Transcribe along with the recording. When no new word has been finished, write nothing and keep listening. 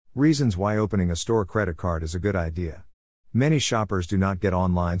Reasons why opening a store credit card is a good idea. Many shoppers do not get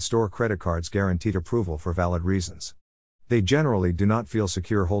online store credit cards guaranteed approval for valid reasons. They generally do not feel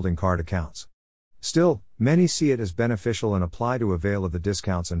secure holding card accounts. Still, many see it as beneficial and apply to avail of the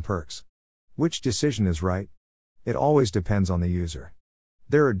discounts and perks. Which decision is right? It always depends on the user.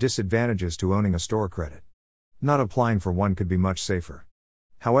 There are disadvantages to owning a store credit. Not applying for one could be much safer.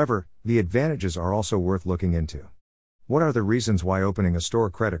 However, the advantages are also worth looking into. What are the reasons why opening a store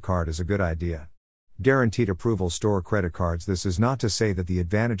credit card is a good idea? Guaranteed approval store credit cards. This is not to say that the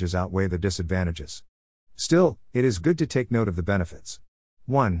advantages outweigh the disadvantages. Still, it is good to take note of the benefits.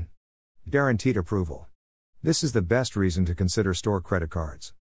 1. Guaranteed approval. This is the best reason to consider store credit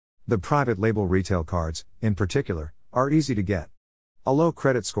cards. The private label retail cards, in particular, are easy to get. A low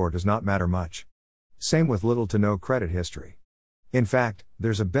credit score does not matter much. Same with little to no credit history. In fact,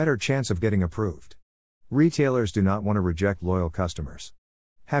 there's a better chance of getting approved. Retailers do not want to reject loyal customers.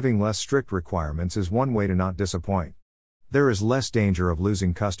 Having less strict requirements is one way to not disappoint. There is less danger of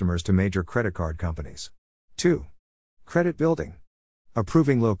losing customers to major credit card companies. 2. Credit building.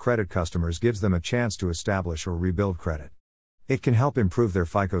 Approving low credit customers gives them a chance to establish or rebuild credit. It can help improve their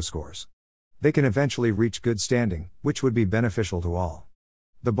FICO scores. They can eventually reach good standing, which would be beneficial to all.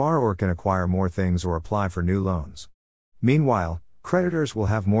 The borrower can acquire more things or apply for new loans. Meanwhile, creditors will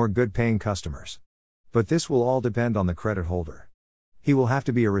have more good-paying customers. But this will all depend on the credit holder. He will have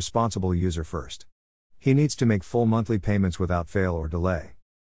to be a responsible user first. He needs to make full monthly payments without fail or delay.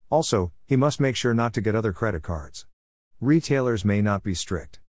 Also, he must make sure not to get other credit cards. Retailers may not be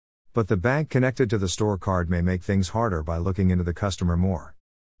strict. But the bank connected to the store card may make things harder by looking into the customer more.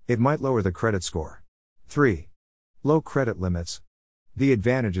 It might lower the credit score. 3. Low credit limits. The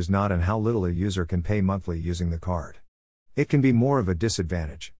advantage is not in how little a user can pay monthly using the card. It can be more of a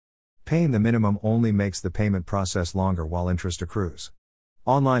disadvantage. Paying the minimum only makes the payment process longer while interest accrues.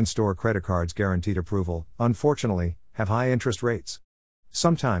 Online store credit cards guaranteed approval, unfortunately, have high interest rates.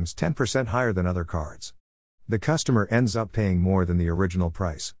 Sometimes 10% higher than other cards. The customer ends up paying more than the original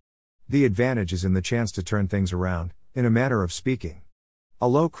price. The advantage is in the chance to turn things around, in a manner of speaking. A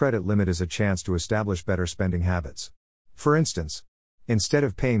low credit limit is a chance to establish better spending habits. For instance, instead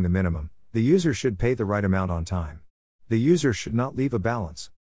of paying the minimum, the user should pay the right amount on time. The user should not leave a balance.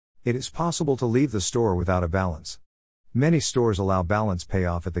 It is possible to leave the store without a balance. Many stores allow balance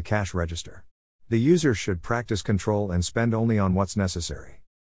payoff at the cash register. The user should practice control and spend only on what's necessary.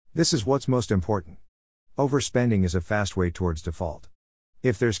 This is what's most important. Overspending is a fast way towards default.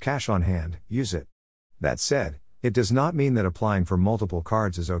 If there's cash on hand, use it. That said, it does not mean that applying for multiple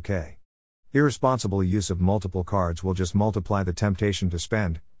cards is okay. Irresponsible use of multiple cards will just multiply the temptation to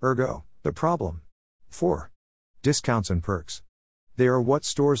spend, ergo, the problem. 4. Discounts and perks. They are what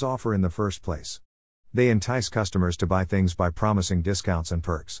stores offer in the first place. They entice customers to buy things by promising discounts and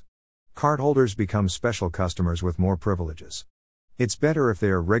perks. Cardholders become special customers with more privileges. It's better if they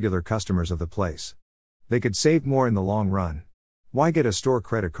are regular customers of the place. They could save more in the long run. Why get a store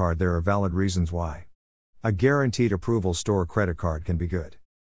credit card? There are valid reasons why. A guaranteed approval store credit card can be good.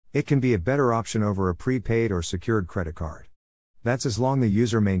 It can be a better option over a prepaid or secured credit card. That's as long the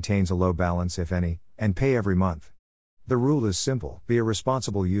user maintains a low balance, if any, and pay every month. The rule is simple: be a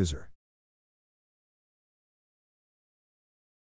responsible user.